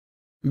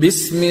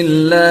بسم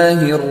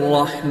الله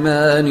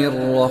الرحمن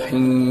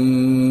الرحيم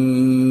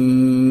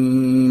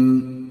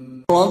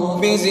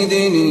رب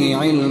زدني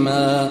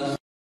علما.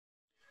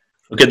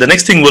 Okay, the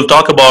next thing we'll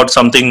talk about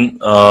something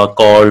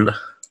called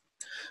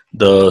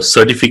the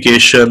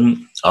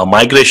certification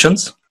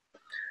migrations.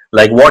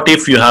 Like, what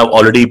if you have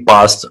already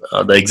passed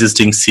the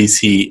existing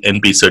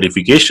CCNP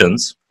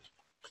certifications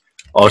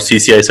or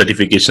CCI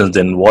certifications,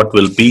 then what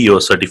will be your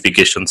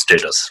certification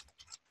status?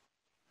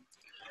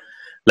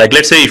 Like,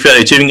 let's say if you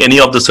are achieving any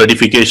of the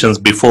certifications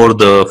before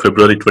the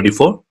February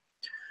 24,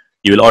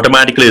 you will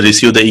automatically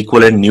receive the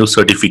equivalent new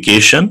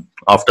certification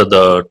after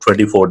the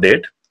 24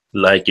 date.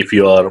 Like, if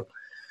you're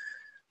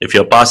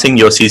passing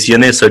your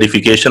CCNA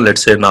certification,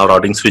 let's say now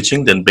routing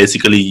switching, then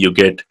basically you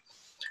get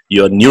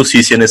your new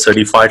CCNA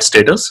certified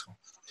status.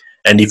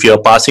 And if you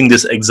are passing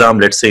this exam,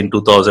 let's say in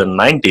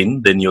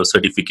 2019, then your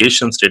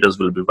certification status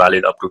will be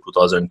valid up to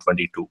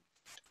 2022.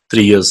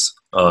 3 years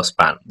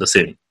span, the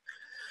same.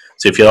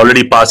 So if you're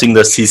already passing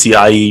the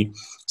CCIE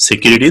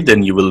security,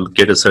 then you will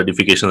get a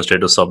certification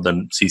status of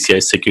the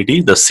CCIE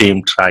security, the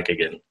same track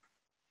again.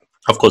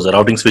 Of course, the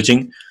routing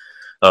switching,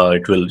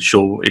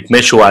 it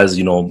may show as,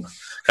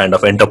 kind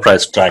of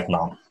enterprise track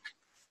now.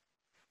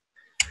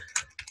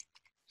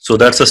 So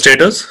that's the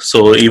status.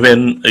 So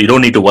even you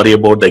don't need to worry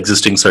about the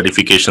existing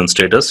certification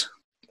status.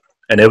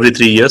 And every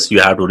 3 years, you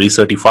have to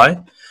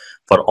recertify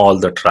for all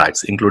the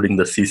tracks, including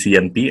the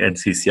CCNP and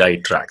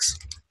CCIE tracks.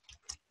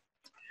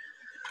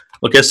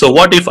 Okay, so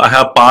what if I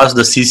have passed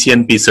the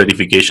CCNP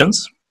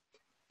certifications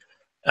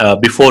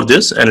before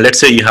this, and let's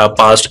say you have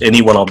passed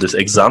any one of these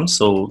exams.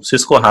 So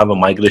Cisco have a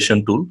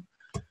migration tool.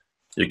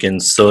 You can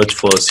search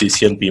for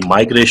CCNP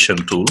migration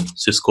tool,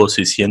 Cisco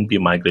CCNP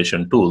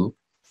migration tool.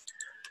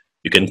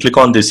 You can click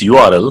on this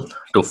URL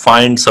to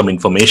find some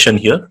information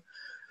here.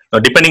 Now,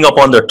 depending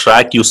upon the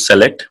track you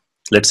select,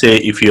 let's say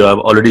if you have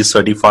already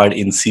certified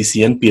in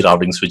CCNP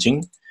routing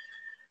switching,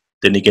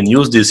 then you can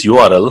use this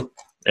URL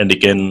and you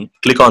can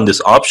click on these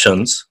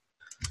options.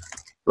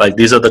 Like,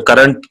 these are the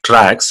current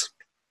tracks,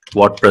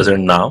 what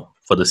present now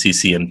for the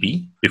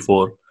CCNP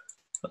before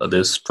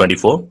this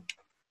 24.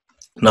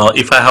 Now,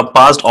 if I have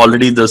passed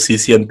already the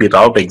CCNP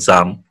route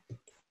exam,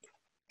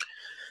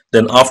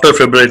 then after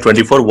February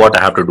 24, what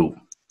I have to do?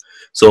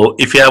 So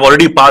if you have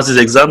already passed this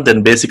exam,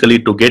 then basically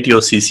to get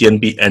your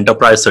CCNP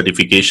enterprise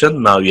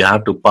certification, now you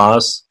have to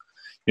pass,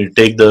 you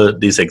take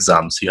these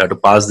exams. You have to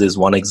pass this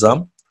one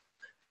exam,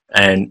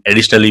 and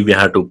additionally we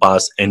have to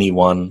pass any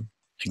one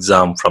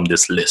exam from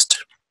this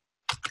list.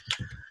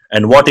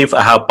 And what if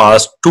I have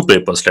passed 2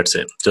 papers? Let's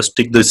say just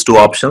tick these 2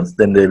 options,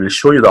 then they will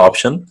show you the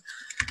option.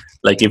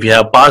 Like, if you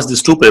have passed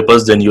these 2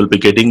 papers, then you'll be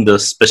getting the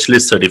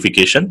specialist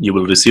certification. You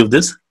will receive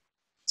this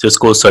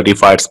Cisco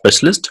certified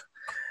specialist.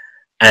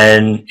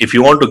 And if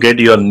you want to get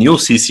your new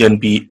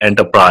CCNP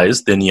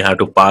enterprise, then you have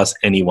to pass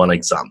any one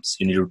exams.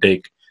 You need to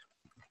take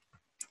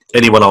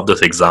any one of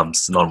those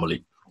exams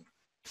normally.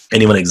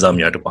 Any one exam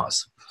you have to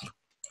pass.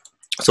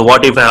 So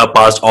what if I have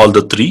passed all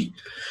the 3?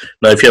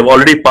 Now, if you have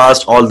already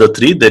passed all the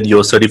 3, then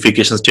your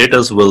certification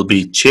status will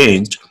be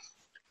changed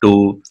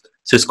to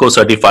Cisco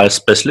certified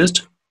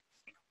specialist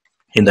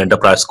in the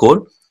enterprise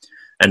core,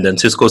 and then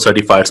Cisco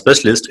certified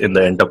specialist in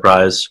the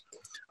enterprise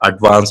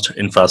advanced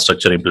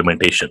infrastructure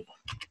implementation.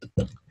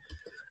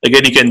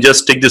 Again, you can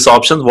just tick these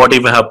options. What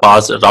if I have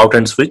passed route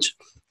and switch?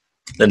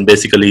 Then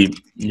basically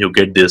you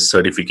get this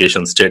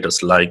certification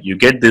status. Like, you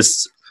get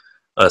this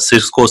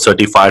Cisco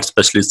certified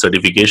specialist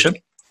certification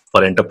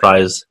for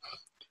enterprise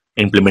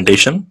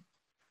implementation.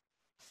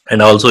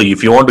 And also,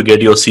 if you want to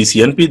get your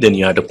CCNP, then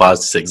you have to pass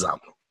this exam.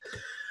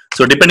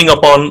 So depending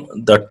upon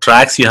the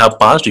tracks you have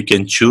passed, you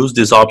can choose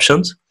these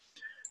options.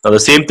 Now, the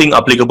same thing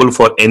applicable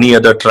for any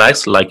other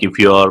tracks. Like, if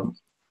you're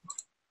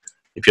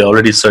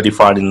already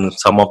certified in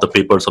some of the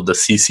papers of the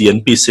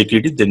CCNP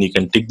security, then you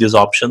can tick these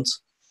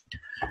options.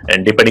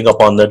 And depending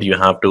upon that, you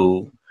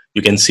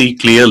can see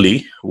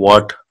clearly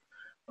what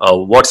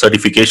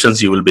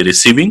certifications you will be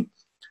receiving.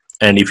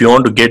 And if you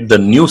want to get the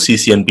new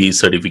CCNP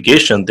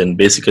certification, then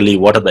basically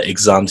what are the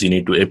exams you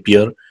need to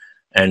appear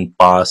and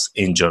pass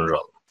in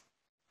general.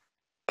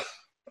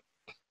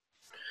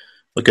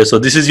 Okay, so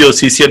this is your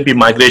CCNP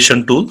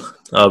migration tool.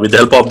 With the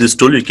help of this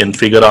tool, you can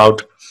figure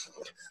out,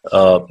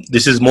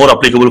 this is more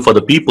applicable for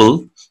the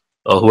people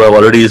who have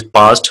already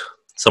passed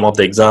some of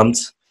the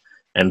exams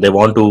and they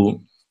want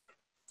to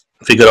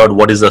figure out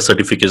what is the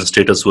certification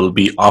status will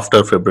be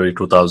after February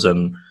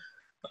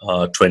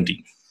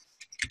 2020.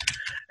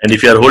 And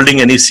if you are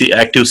holding any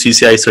active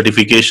CCI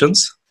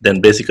certifications,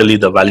 then basically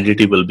the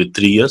validity will be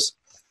 3 years.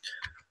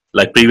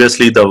 Like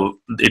previously,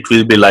 it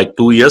will be like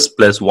 2 years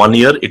plus 1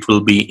 year, it will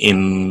be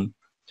in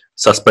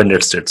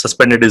suspended state.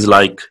 Suspended is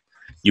like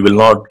you will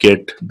not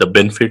get the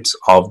benefits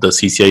of the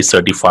CCI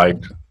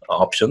certified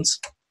options.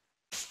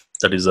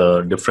 That is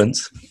a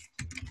difference.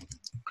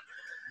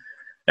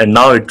 And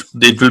now it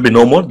will be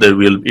no more.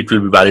 It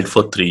will be valid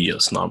for 3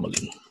 years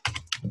normally.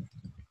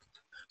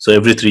 So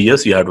every 3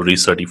 years you have to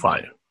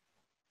recertify.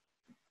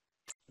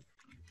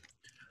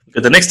 Okay,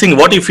 the next thing,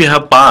 what if you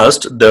have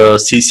passed the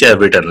CCI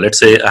written? Let's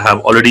say I have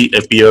already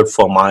appeared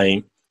for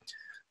my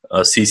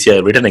a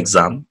CCI written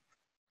exam,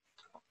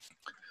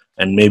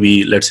 and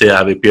maybe let's say I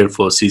have appeared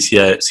for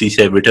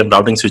CCI written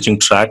routing switching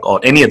track or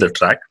any other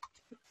track,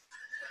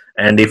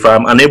 and if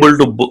I'm unable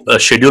to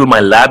schedule my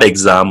lab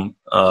exam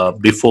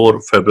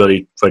before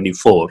February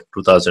 24,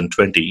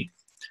 2020,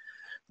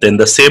 then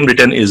the same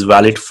written is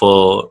valid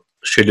for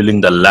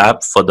scheduling the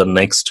lab for the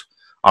next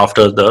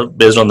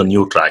based on the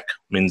new track.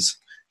 Means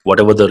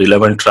whatever the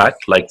relevant track,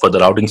 like for the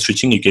routing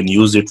switching, you can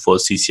use it for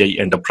CCI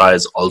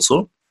Enterprise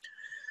also.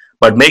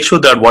 But make sure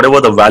that whatever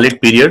the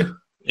valid period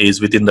is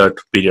within that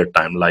period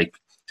time. Like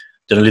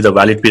generally the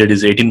valid period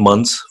is 18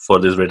 months for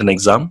this written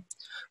exam.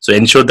 So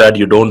ensure that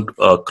you don't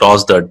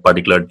cross that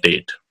particular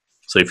date.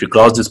 So if you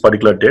cross this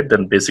particular date,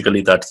 then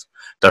basically that's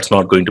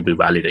not going to be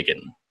valid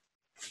again.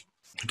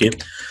 Okay.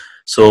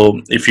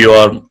 So if you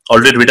are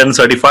already written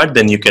certified,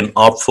 then you can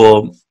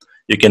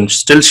you can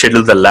still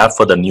schedule the lab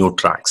for the new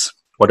tracks,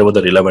 whatever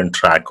the relevant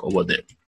track over there.